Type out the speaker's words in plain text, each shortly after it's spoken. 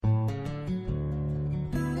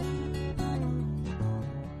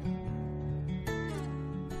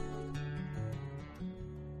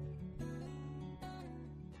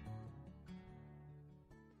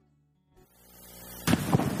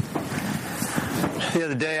The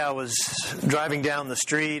other day I was driving down the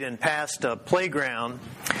street and passed a playground,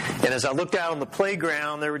 and as I looked out on the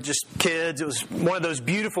playground, there were just kids. It was one of those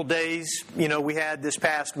beautiful days, we had this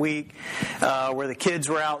past week where the kids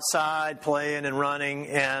were outside playing and running,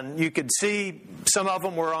 and you could see some of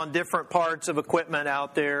them were on different parts of equipment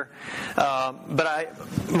out there.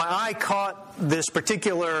 But my eye caught this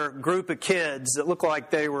particular group of kids that looked like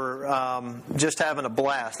they were just having a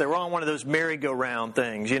blast. They were on one of those merry-go-round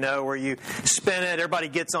things, where you spin it, everybody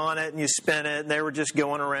gets on it, and you spin it, and they were just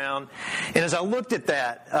going around. And as I looked at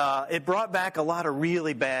that, it brought back a lot of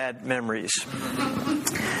really bad memories.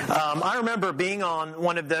 I remember being on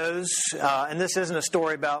one of those, and this isn't a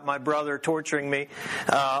story about my brother torturing me,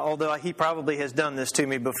 although he probably has done this to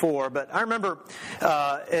me before. But I remember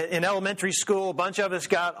in elementary school, a bunch of us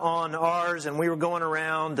got on ours, and we were going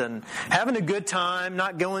around and having a good time,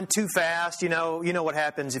 not going too fast. You know what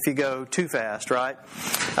happens if you go too fast, right?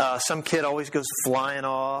 Some kid always goes flying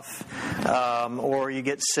off, or you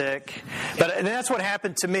get sick. And that's what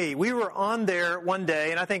happened to me. We were on there one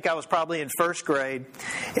day, and I think I was probably in first grade,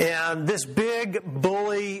 and this big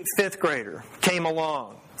bully fifth grader came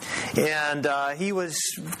along. And he was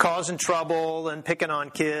causing trouble and picking on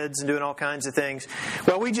kids and doing all kinds of things.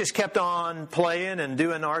 Well, we just kept on playing and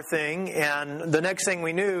doing our thing. And the next thing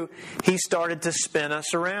we knew, he started to spin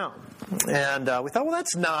us around. And we thought, well,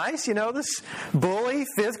 that's nice. This bully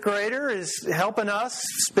fifth grader is helping us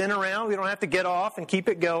spin around. We don't have to get off and keep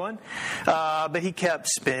it going. But he kept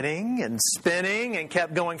spinning and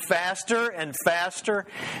kept going faster and faster.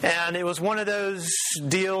 And it was one of those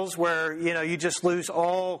deals where, you just lose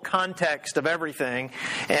all context of everything.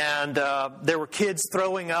 And there were kids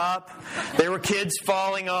throwing up. There were kids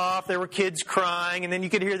falling off. There were kids crying. And then you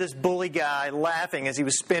could hear this bully guy laughing as he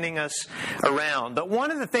was spinning us around. But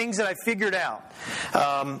one of the things that I figured out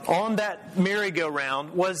on that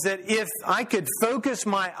merry-go-round was that if I could focus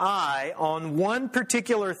my eye on one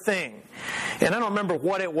particular thing, and I don't remember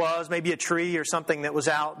what it was, maybe a tree or something that was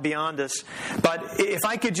out beyond us, but if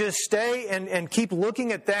I could just stay and keep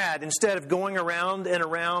looking at that instead of going around and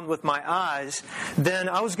around with my eyes, then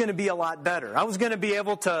I was going to be a lot better. I was going to be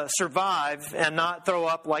able to survive and not throw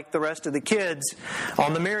up like the rest of the kids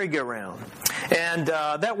on the merry-go-round. And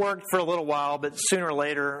that worked for a little while, but sooner or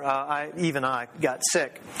later, I got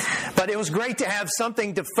sick. But it was great to have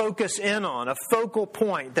something to focus in on, a focal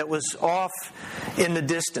point that was off in the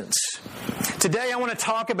distance. Today I want to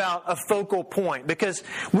talk about a focal point because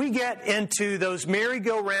we get into those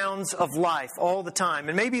merry-go-rounds of life all the time.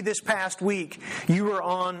 And maybe this past week you were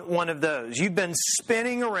on one of those. You've been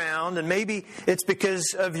spinning around, and maybe it's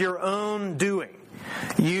because of your own doing.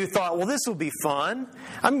 You thought, well, this will be fun.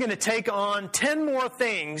 I'm going to take on 10 more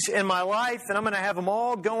things in my life, and I'm going to have them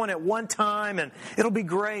all going at one time, and it'll be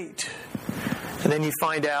great. And then you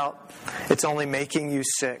find out it's only making you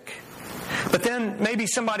sick. But then maybe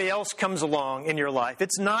somebody else comes along in your life.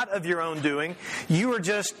 It's not of your own doing. You are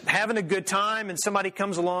just having a good time, and somebody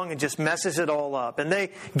comes along and just messes it all up. And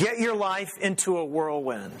they get your life into a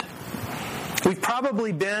whirlwind. We've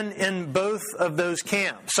probably been in both of those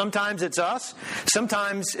camps. Sometimes it's us.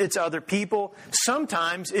 Sometimes it's other people.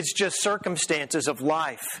 Sometimes it's just circumstances of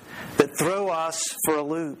life that throw us for a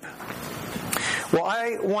loop. Well,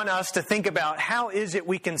 I want us to think about how is it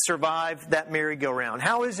we can survive that merry-go-round?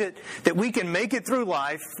 How is it that we can make it through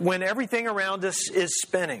life when everything around us is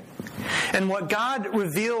spinning? And what God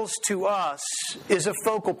reveals to us is a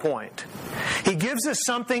focal point. He gives us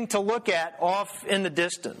something to look at off in the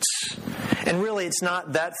distance. And really, it's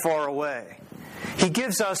not that far away. He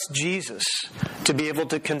gives us Jesus to be able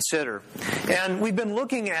to consider. And we've been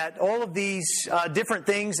looking at all of these different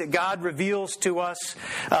things that God reveals to us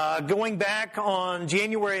going back on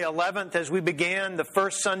January 11th as we began the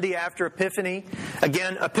first Sunday after Epiphany.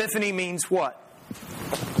 Again, Epiphany means what?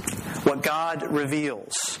 What God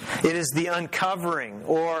reveals. It is the uncovering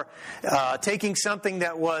or taking something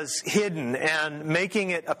that was hidden and making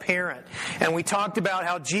it apparent. And we talked about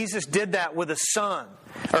how Jesus did that with a son,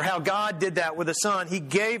 or how God did that with a son. He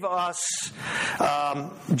gave us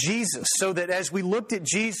Jesus so that as we looked at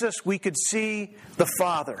Jesus, we could see the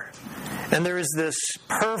Father. And there is this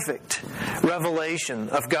perfect revelation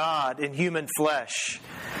of God in human flesh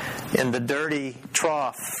in the dirty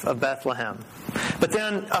trough of Bethlehem. But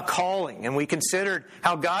then a calling, and we considered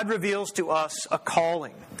how God reveals to us a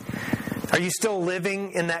calling. Are you still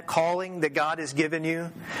living in that calling that God has given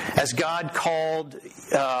you? As God called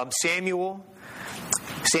Samuel,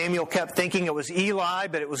 Samuel kept thinking it was Eli,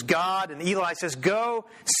 but it was God. And Eli says, go,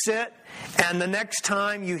 sit, and the next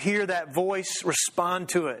time you hear that voice, respond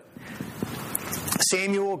to it.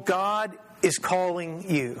 Samuel, God is calling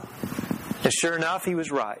you. And sure enough, he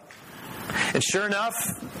was right. And sure enough,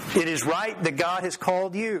 it is right that God has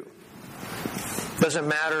called you. Doesn't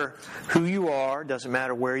matter who you are, doesn't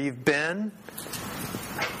matter where you've been,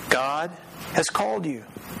 God has called you.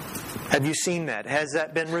 Have you seen that? Has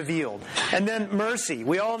that been revealed? And then mercy.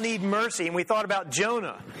 We all need mercy. And we thought about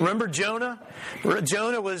Jonah. Remember Jonah?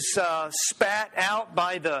 Jonah was spat out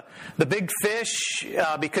by the big fish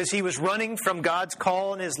because he was running from God's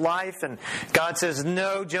call in his life. And God says,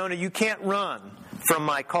 no, Jonah, you can't run from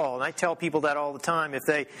my call. And I tell people that all the time if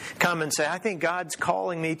they come and say, I think God's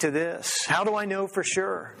calling me to this. How do I know for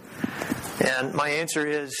sure? And my answer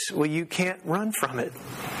is, well, you can't run from it.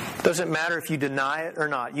 Doesn't matter if you deny it or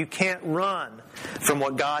not. You can't run from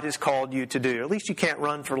what God has called you to do. At least you can't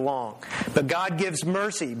run for long. But God gives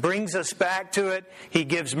mercy, brings us back to it. He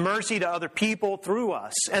gives mercy to other people through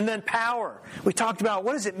us. And then power. We talked about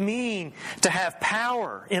what does it mean to have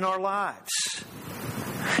power in our lives?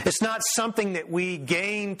 It's not something that we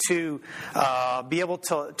gain to be able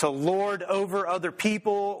to lord over other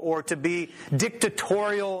people or to be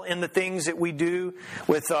dictatorial in the things that we do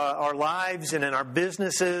with our lives and in our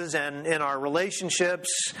businesses and in our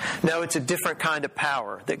relationships. No, it's a different kind of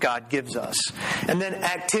power that God gives us. And then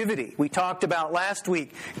activity. We talked about last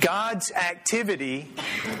week God's activity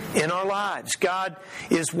in our lives. God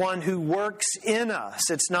is one who works in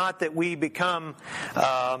us. It's not that we become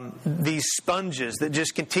these sponges that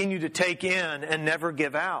just continue to take in and never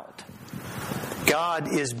give out.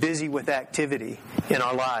 God is busy with activity in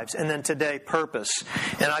our lives. And then today, purpose.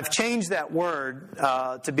 And I've changed that word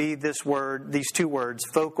to be this word, these two words,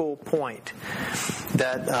 focal point,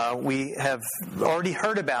 that we have already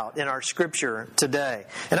heard about in our scripture today.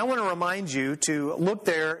 And I want to remind you to look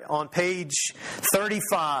there on page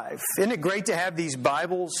 35. Isn't it great to have these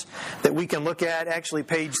Bibles that we can look at? Actually,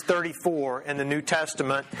 page 34 in the New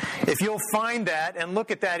Testament. If you'll find that and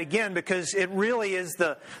look at that again, because it really is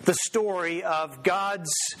the story of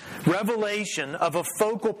God's revelation of a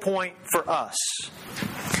focal point for us.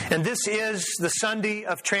 And this is the Sunday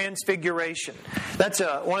of Transfiguration. That's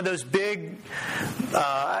one of those big,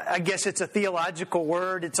 I guess it's a theological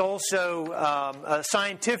word. It's also a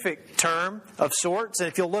scientific term of sorts. And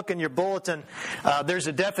if you'll look in your bulletin, there's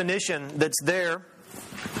a definition that's there.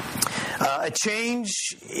 A change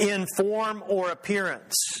in form or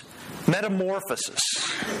appearance. Metamorphosis.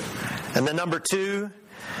 And then number 2,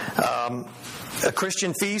 a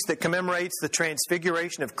Christian feast that commemorates the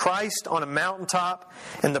transfiguration of Christ on a mountaintop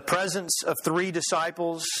in the presence of 3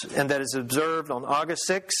 disciples, and that is observed on August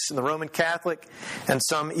 6th in the Roman Catholic and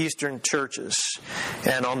some Eastern churches,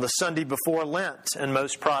 and on the Sunday before Lent in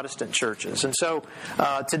most Protestant churches. And so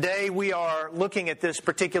today we are looking at this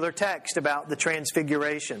particular text about the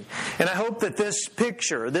transfiguration. And I hope that this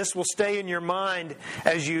picture, this will stay in your mind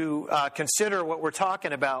as you consider what we're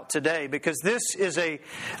talking about today, because this is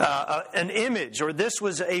an image, or this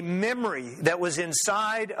was a memory that was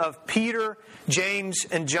inside of Peter, James,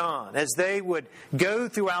 and John. As they would go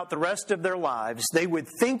throughout the rest of their lives, they would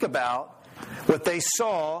think about what they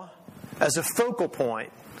saw as a focal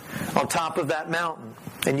point on top of that mountain.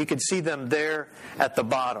 And you could see them there at the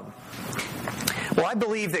bottom. Well, I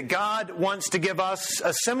believe that God wants to give us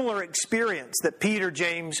a similar experience that Peter,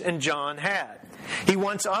 James, and John had. He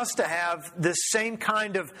wants us to have this same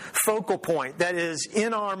kind of focal point that is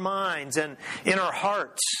in our minds and in our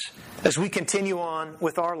hearts as we continue on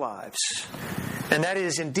with our lives. And that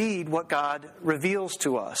is indeed what God reveals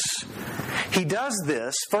to us. He does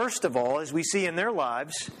this, first of all, as we see in their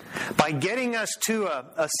lives, by getting us to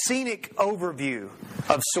a scenic overview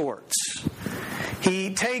of sorts.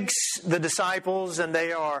 He takes the disciples and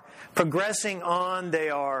they are progressing on,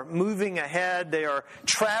 they are moving ahead, they are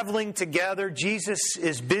traveling together. Jesus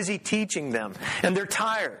is busy teaching them, and they're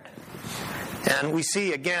tired. And we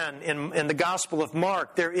see again in the Gospel of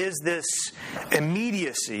Mark, there is this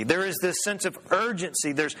immediacy, there is this sense of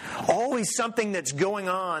urgency. There's always something that's going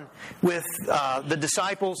on with the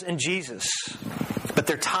disciples and Jesus. But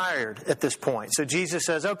they're tired at this point. So Jesus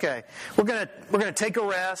says, okay, we're gonna take a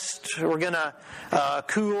rest. We're gonna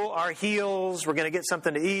cool our heels. We're gonna get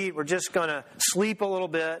something to eat. We're just gonna sleep a little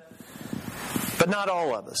bit. But not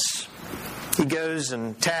all of us. He goes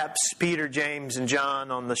and taps Peter, James, and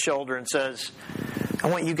John on the shoulder and says, I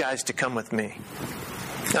want you guys to come with me.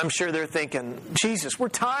 I'm sure they're thinking, Jesus, we're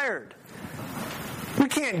tired. We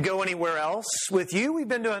can't go anywhere else with you. We've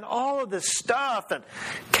been doing all of this stuff and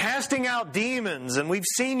casting out demons, and we've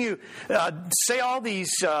seen you say all these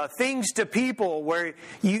things to people where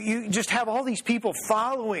you just have all these people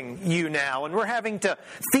following you now, and we're having to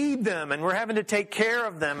feed them, and we're having to take care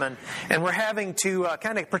of them, and we're having to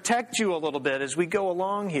kind of protect you a little bit as we go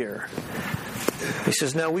along here. He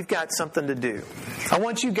says, no, we've got something to do. I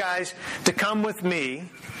want you guys to come with me,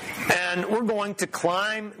 and we're going to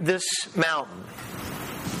climb this mountain.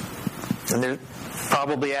 And they're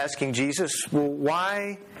probably asking Jesus, well,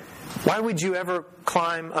 why would you ever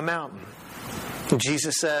climb a mountain? And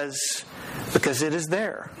Jesus says, because it is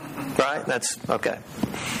there. Right? That's okay.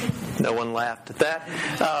 No one laughed at that.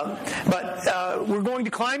 But we're going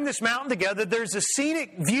to climb this mountain together. There's a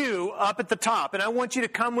scenic view up at the top, and I want you to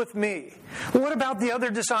come with me. Well, what about the other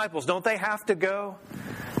disciples? Don't they have to go?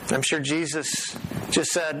 I'm sure Jesus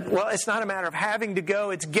just said, well, it's not a matter of having to go,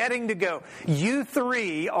 it's getting to go. You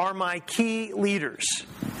three are my key leaders.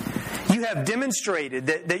 You have demonstrated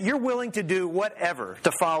that you're willing to do whatever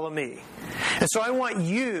to follow me. And so I want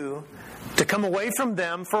you to come away from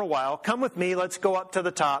them for a while. Come with me. Let's go up to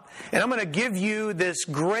the top. And I'm going to give you this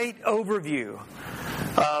great overview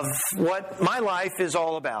of what my life is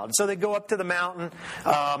all about. So they go up to the mountain,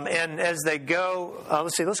 and as they go,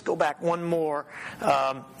 let's go back one more.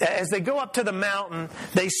 As they go up to the mountain,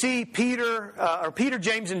 they see Peter,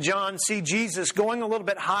 James, and John see Jesus going a little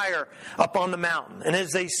bit higher up on the mountain. And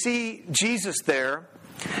as they see Jesus there,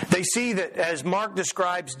 they see that, as Mark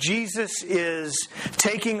describes, Jesus is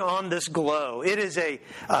taking on this glow. It is a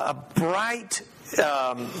bright,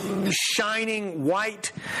 shining,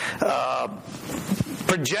 white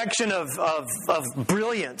projection of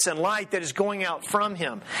brilliance and light that is going out from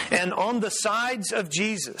him. And on the sides of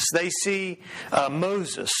Jesus, they see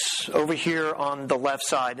Moses over here on the left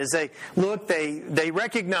side. As they look, they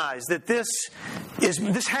recognize that this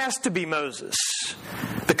has to be Moses,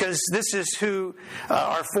 because this is who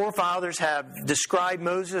our forefathers have described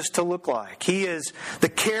Moses to look like. He is the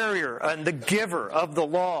carrier and the giver of the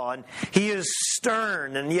law, and he is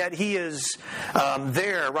stern, and yet he is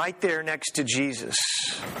right there next to Jesus.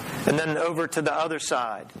 And then over to the other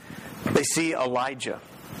side, they see Elijah,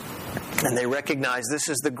 and they recognize this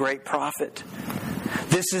is the great prophet.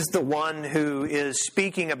 This is the one who is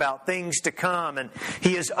speaking about things to come, and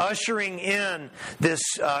he is ushering in this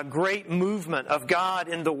great movement of God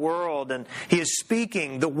in the world, and he is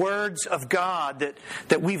speaking the words of God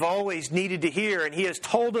that we've always needed to hear, and he has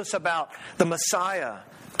told us about the Messiah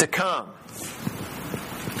to come.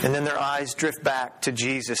 And then their eyes drift back to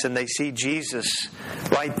Jesus, and they see Jesus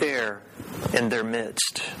right there in their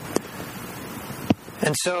midst.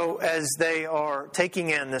 And so as they are taking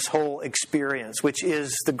in this whole experience, which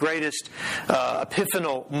is the greatest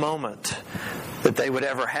epiphanal moment that they would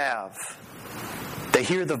ever have, they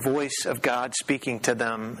hear the voice of God speaking to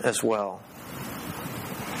them as well.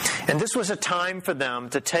 And this was a time for them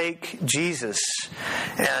to take Jesus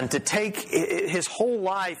and to take his whole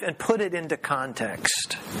life and put it into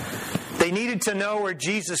context. They needed to know where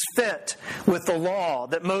Jesus fit with the law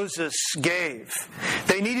that Moses gave.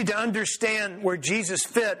 They needed to understand where Jesus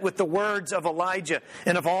fit with the words of Elijah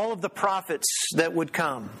and of all of the prophets that would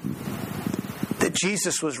come. That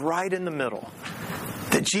Jesus was right in the middle.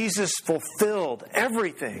 That Jesus fulfilled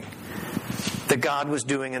everything that God was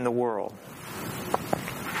doing in the world.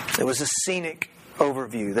 It was a scenic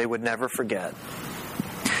overview they would never forget.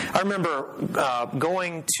 I remember I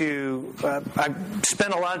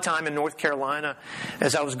spent a lot of time in North Carolina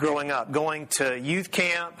as I was growing up, going to youth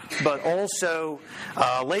camp, but also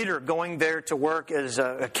later going there to work as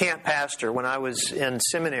a camp pastor when I was in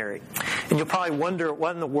seminary. And you'll probably wonder,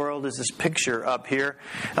 what in the world is this picture up here?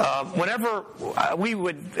 Whenever I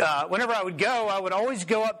would go, I would always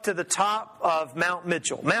go up to the top of Mount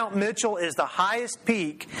Mitchell. Mount Mitchell is the highest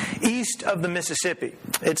peak east of the Mississippi.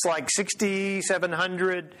 It's like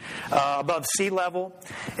 6,700 above sea level.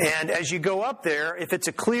 And as you go up there, if it's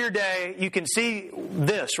a clear day, you can see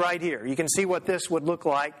this right here. You can see what this would look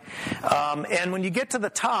like. And when you get to the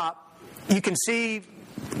top, you can see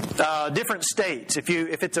different states. If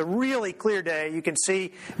it's a really clear day, you can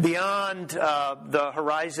see beyond the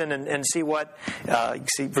horizon and see what you can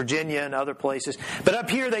see Virginia and other places. But up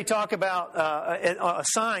here they talk about a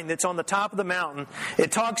sign that's on the top of the mountain.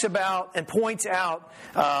 It talks about and points out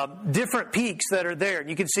different peaks that are there.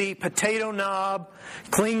 You can see Potato Knob,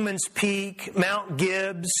 Clingman's Peak, Mount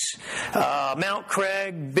Gibbs, Mount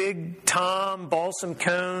Craig, Big Tom, Balsam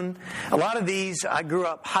Cone. A lot of these I grew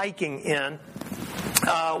up hiking in.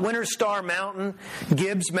 Winter Star Mountain,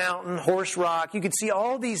 Gibbs Mountain, Horse Rock. You could see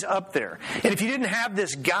all these up there. And if you didn't have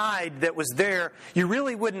this guide that was there, you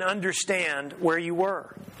really wouldn't understand where you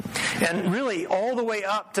were. And really, all the way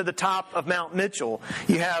up to the top of Mount Mitchell,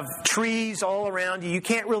 you have trees all around you. You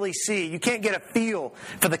can't really see. You can't get a feel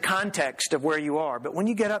for the context of where you are. But when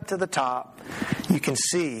you get up to the top, you can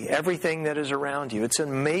see everything that is around you. It's an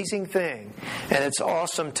amazing thing. And it's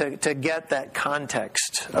awesome to get that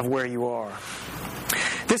context of where you are.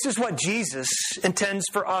 This is what Jesus intends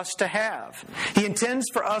for us to have. He intends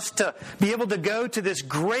for us to be able to go to this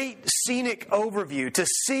great scenic overview, to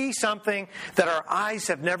see something that our eyes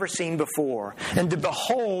have never seen before, and to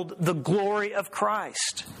behold the glory of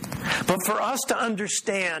Christ. But for us to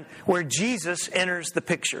understand where Jesus enters the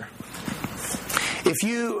picture. If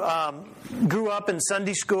you grew up in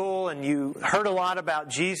Sunday school and you heard a lot about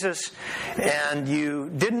Jesus and you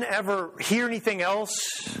didn't ever hear anything else,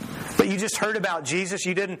 but you just heard about Jesus,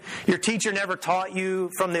 your teacher never taught you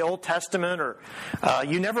from the Old Testament, or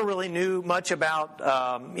you never really knew much about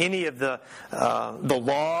any of the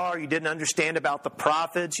law, or you didn't understand about the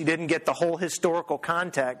prophets, you didn't get the whole historical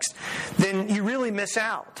context, then you really miss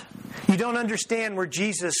out. You don't understand where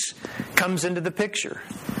Jesus comes into the picture.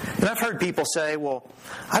 And I've heard people say, well,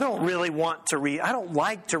 I don't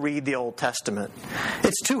like to read the Old Testament.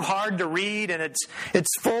 It's too hard to read, and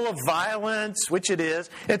it's full of violence, which it is.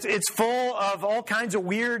 It's full of all kinds of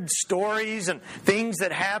weird stories and things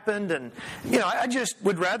that happened, and I just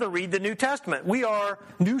would rather read the New Testament. We are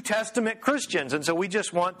New Testament Christians, and so we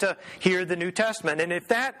just want to hear the New Testament. And if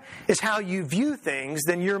that is how you view things,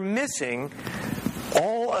 then you're missing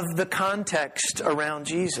all of the context around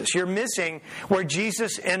Jesus. You're missing where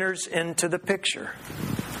Jesus enters into the picture.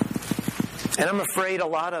 And I'm afraid a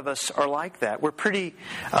lot of us are like that. We're pretty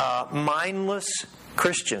mindless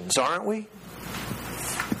Christians, aren't we?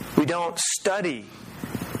 We don't study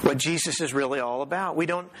what Jesus is really all about. We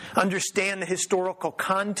don't understand the historical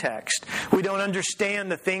context. We don't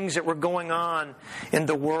understand the things that were going on in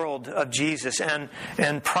the world of Jesus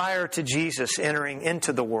and prior to Jesus entering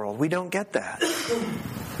into the world. We don't get that.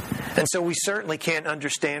 And so we certainly can't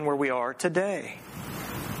understand where we are today.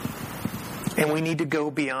 And we need to go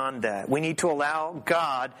beyond that. We need to allow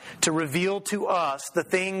God to reveal to us the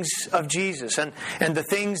things of Jesus and the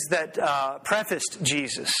things that prefaced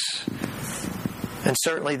Jesus. And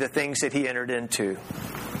certainly the things that He entered into.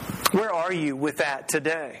 Where are you with that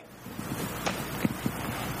today?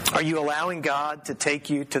 Are you allowing God to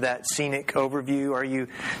take you to that scenic overview? Are you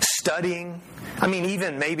studying?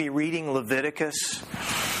 Even maybe reading Leviticus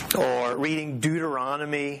or reading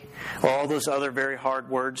Deuteronomy or all those other very hard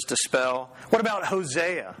words to spell. What about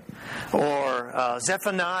Hosea or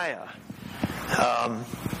Zephaniah?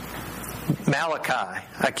 Malachi.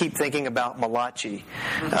 I keep thinking about Malachi.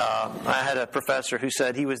 I had a professor who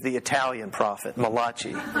said he was the Italian prophet,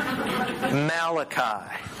 Malachi.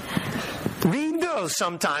 Malachi. Read those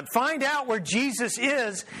sometime. Find out where Jesus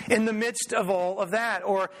is in the midst of all of that.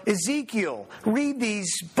 Or Ezekiel. Read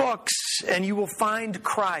these books and you will find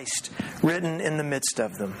Christ written in the midst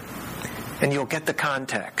of them. And you'll get the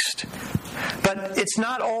context. But it's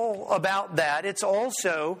not all about that. It's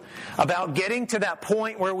also about getting to that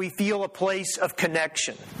point where we feel a place of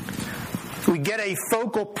connection. We get a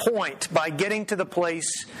focal point by getting to the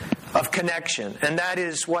place of connection. And that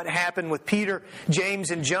is what happened with Peter, James,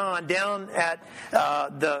 and John down at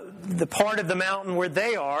the part of the mountain where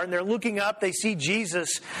they are. And they're looking up. They see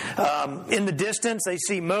Jesus in the distance. They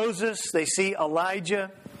see Moses. They see Elijah.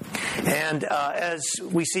 And as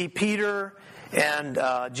we see Peter and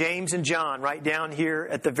James and John right down here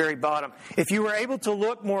at the very bottom. If you were able to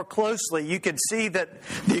look more closely, you could see that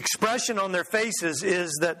the expression on their faces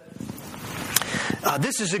is that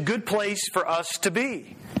this is a good place for us to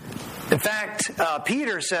be. In fact,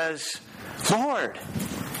 Peter says, Lord,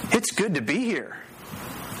 it's good to be here.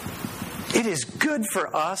 It is good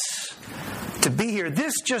for us to be here.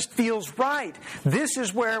 This just feels right. This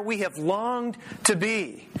is where we have longed to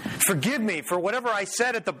be. Forgive me for whatever I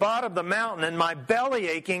said at the bottom of the mountain and my belly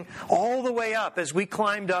aching all the way up as we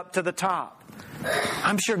climbed up to the top.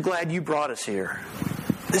 I'm sure glad you brought us here.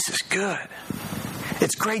 This is good.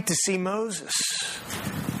 It's great to see Moses.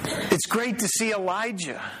 It's great to see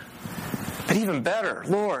Elijah. But even better,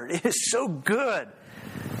 Lord, it is so good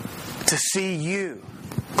to see you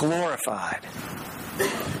glorified.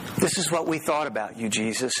 This is what we thought about you,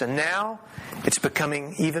 Jesus, and now it's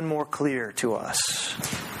becoming even more clear to us.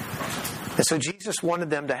 And so Jesus wanted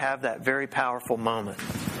them to have that very powerful moment.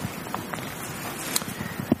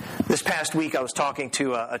 This past week I was talking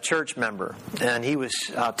to a church member, and he was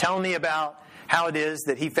telling me about how it is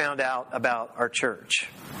that he found out about our church.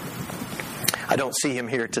 I don't see him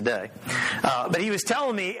here today. But he was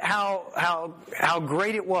telling me how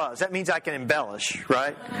great it was. That means I can embellish,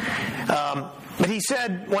 right? But he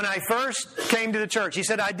said, when I first came to the church, he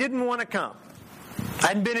said, I didn't want to come. I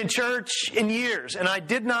hadn't been in church in years, and I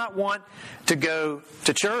did not want to go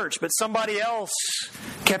to church, but somebody else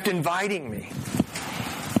kept inviting me.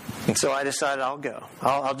 And so I decided I'll go.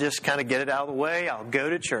 I'll just kind of get it out of the way. I'll go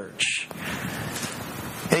to church.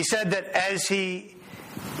 And he said that as he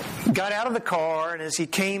got out of the car, and as he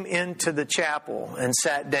came into the chapel and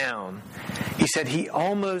sat down, he said he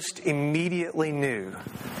almost immediately knew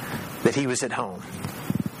that he was at home.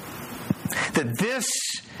 That this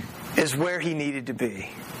is where he needed to be.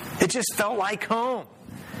 It just felt like home.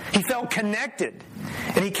 He felt connected.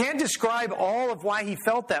 And he can't describe all of why he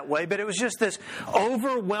felt that way, but it was just this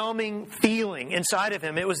overwhelming feeling inside of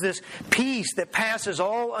him. It was this peace that passes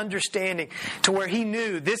all understanding, to where he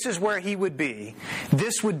knew this is where he would be.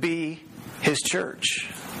 This would be his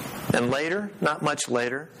church. And later, not much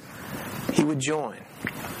later, he would join.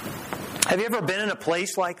 Have you ever been in a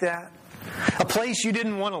place like that? A place you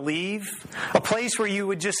didn't want to leave? A place where you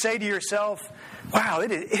would just say to yourself, wow,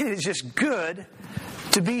 it is just good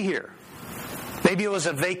to be here. Maybe it was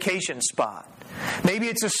a vacation spot. Maybe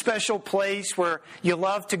it's a special place where you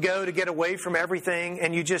love to go to get away from everything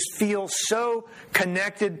and you just feel so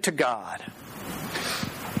connected to God.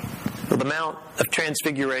 Well, the Mount of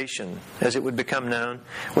Transfiguration, as it would become known,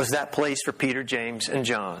 was that place for Peter, James, and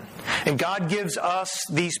John. And God gives us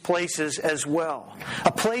these places as well.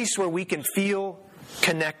 A place where we can feel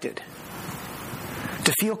connected.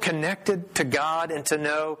 To feel connected to God and to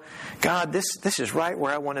know, God, this is right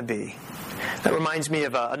where I want to be. That reminds me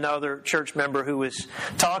of another church member who was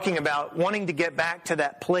talking about wanting to get back to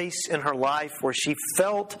that place in her life where she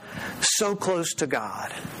felt so close to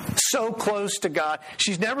God. So close to God.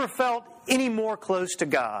 She's never felt any more close to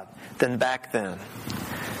God than back then.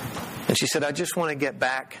 And she said, I just want to get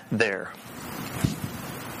back there.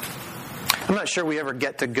 I'm not sure we ever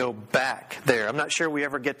get to go back there. I'm not sure we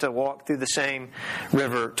ever get to walk through the same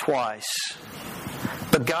river twice.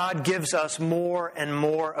 But God gives us more and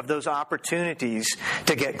more of those opportunities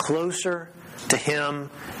to get closer to Him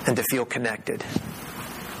and to feel connected.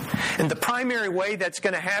 And the primary way that's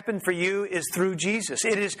going to happen for you is through Jesus.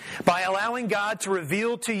 It is by allowing God to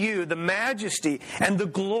reveal to you the majesty and the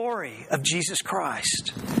glory of Jesus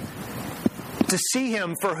Christ. To see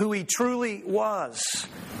Him for who He truly was.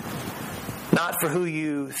 Not for who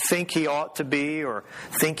you think He ought to be or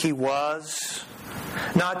think He was.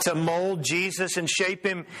 Not to mold Jesus and shape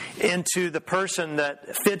Him into the person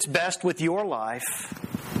that fits best with your life.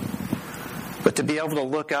 But to be able to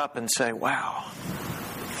look up and say, wow,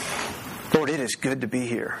 Lord, it is good to be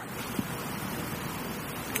here.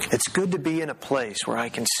 It's good to be in a place where I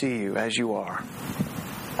can see You as You are.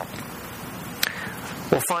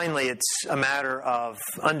 Well, finally, it's a matter of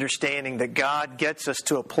understanding that God gets us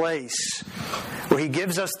to a place where He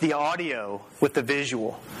gives us the audio with the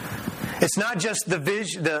visual. It's not just the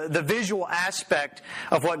visual aspect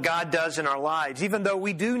of what God does in our lives. Even though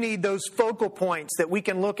we do need those focal points that we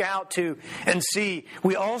can look out to and see,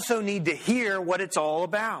 we also need to hear what it's all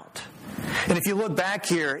about. And if you look back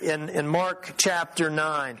here in Mark chapter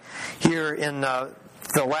 9, here in the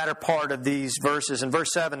latter part of these verses, in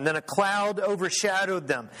verse 7, then a cloud overshadowed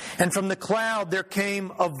them, and from the cloud there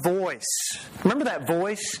came a voice. Remember that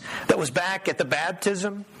voice that was back at the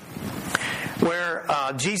baptism? Where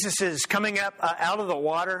Jesus is coming up out of the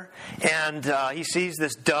water, and he sees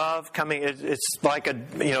this dove coming. It's like a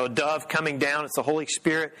dove coming down. It's the Holy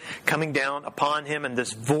Spirit coming down upon him, and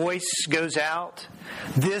this voice goes out.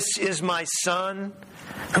 This is my Son,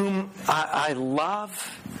 whom I love.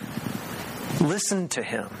 Listen to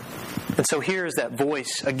him. And so here is that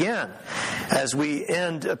voice again as we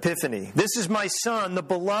end Epiphany. This is my Son, the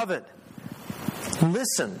beloved.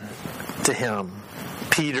 Listen to him.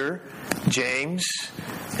 Peter, James,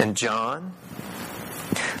 and John.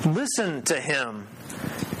 Listen to him,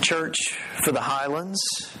 Church for the Highlands.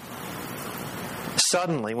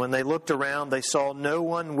 Suddenly, when they looked around, they saw no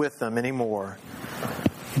one with them anymore,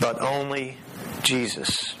 but only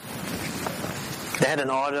Jesus. They had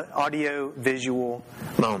an audio-visual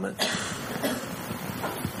moment.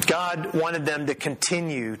 God wanted them to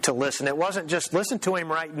continue to listen. It wasn't just listen to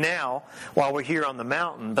Him right now while we're here on the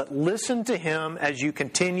mountain, but listen to Him as you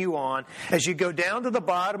continue on, as you go down to the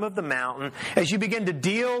bottom of the mountain, as you begin to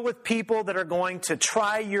deal with people that are going to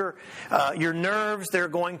try your nerves, they're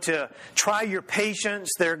going to try your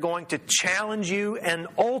patience, they're going to challenge you, and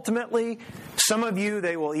ultimately, some of you,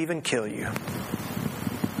 they will even kill you.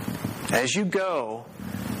 As you go,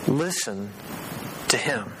 listen to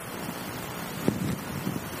Him.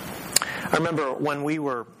 I remember when we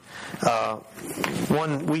were,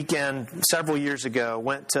 one weekend several years ago,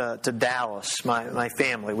 went to Dallas, my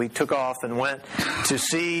family. We took off and went to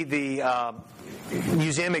see the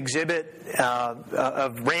museum exhibit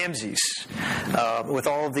of Ramses, with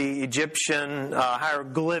all the Egyptian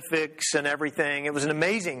hieroglyphics and everything. It was an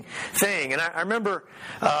amazing thing. And I remember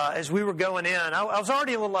as we were going in, I was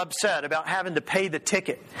already a little upset about having to pay the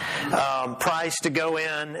ticket price to go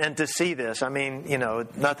in and to see this. I mean,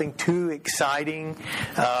 nothing too exciting.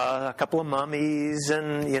 A couple of mummies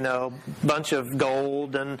and, a bunch of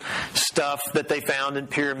gold and stuff that they found in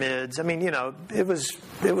pyramids. I mean, it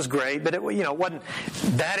was great, but it wasn't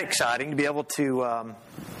that exciting to be able to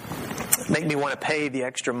make me want to pay the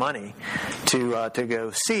extra money to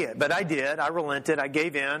go see it. But I did. I relented. I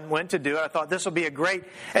gave in, went to do it. I thought this will be a great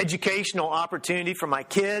educational opportunity for my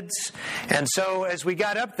kids. And so as we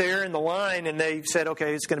got up there in the line and they said,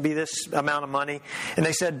 okay, it's going to be this amount of money. And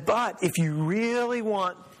they said, but if you really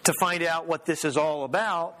want to find out what this is all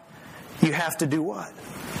about, you have to do what?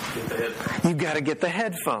 You've got to get the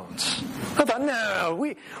headphones. I thought, no,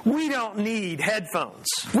 we don't need headphones.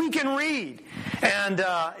 We can read,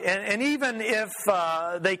 and even if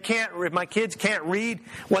if my kids can't read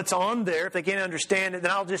what's on there, if they can't understand it,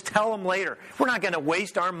 then I'll just tell them later. We're not going to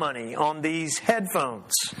waste our money on these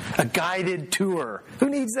headphones. A guided tour. Who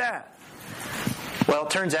needs that? Well,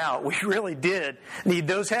 it turns out we really did need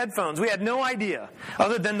those headphones. We had no idea,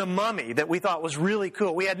 other than the mummy that we thought was really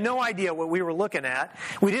cool. We had no idea what we were looking at.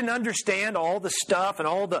 We didn't understand all the stuff and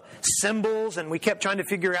all the symbols, and we kept trying to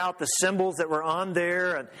figure out the symbols that were on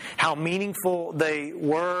there and how meaningful they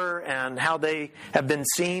were and how they have been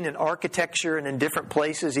seen in architecture and in different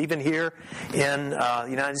places, even here in the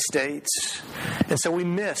United States. And so we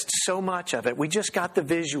missed so much of it. We just got the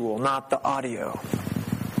visual, not the audio.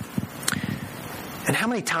 And how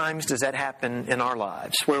many times does that happen in our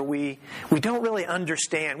lives where we don't really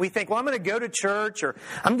understand? We think, well, I'm going to go to church, or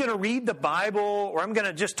I'm going to read the Bible, or I'm going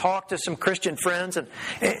to just talk to some Christian friends, and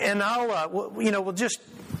I'll we'll just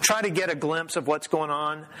try to get a glimpse of what's going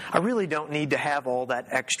on. I really don't need to have all that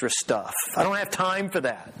extra stuff. I don't have time for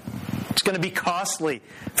that. It's going to be costly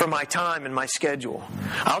for my time and my schedule.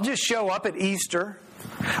 I'll just show up at Easter,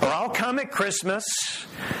 or I'll come at Christmas,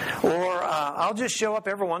 or I'll just show up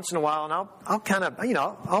every once in a while, and I'll kind of,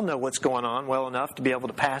 I'll know what's going on well enough to be able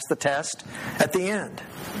to pass the test at the end.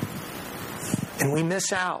 And we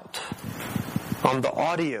miss out on the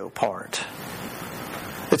audio part.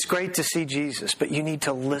 It's great to see Jesus, but you need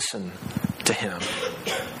to listen to Him.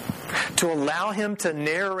 To allow Him to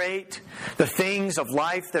narrate the things of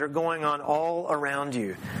life that are going on all around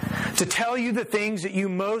you. To tell you the things that you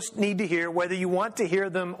most need to hear, whether you want to hear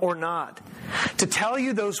them or not. To tell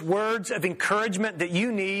you those words of encouragement that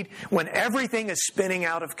you need when everything is spinning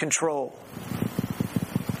out of control.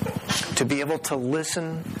 To be able to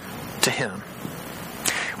listen to Him.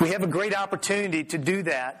 We have a great opportunity to do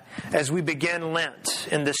that as we begin Lent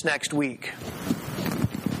in this next week.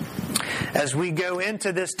 As we go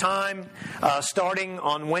into this time, starting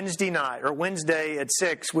on Wednesday night, or Wednesday at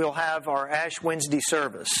 6, we'll have our Ash Wednesday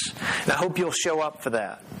service. And I hope you'll show up for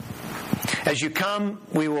that. As you come,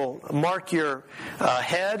 we will mark your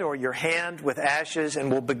head or your hand with ashes, and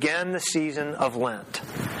we'll begin the season of Lent.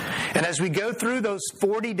 And as we go through those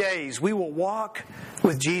 40 days, we will walk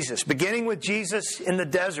with Jesus, beginning with Jesus in the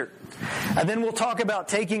desert. And then we'll talk about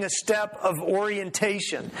taking a step of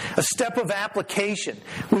orientation, a step of application.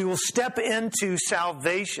 We will step into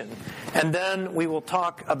salvation. And then we will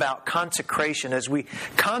talk about consecration as we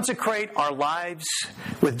consecrate our lives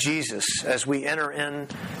with Jesus as we enter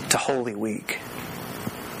into Holy Week.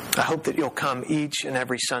 I hope that you'll come each and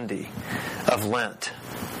every Sunday of Lent,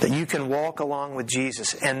 that you can walk along with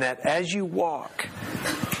Jesus, and that as you walk,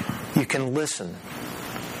 you can listen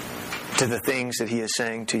to the things that He is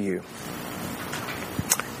saying to you.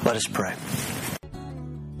 Let us pray.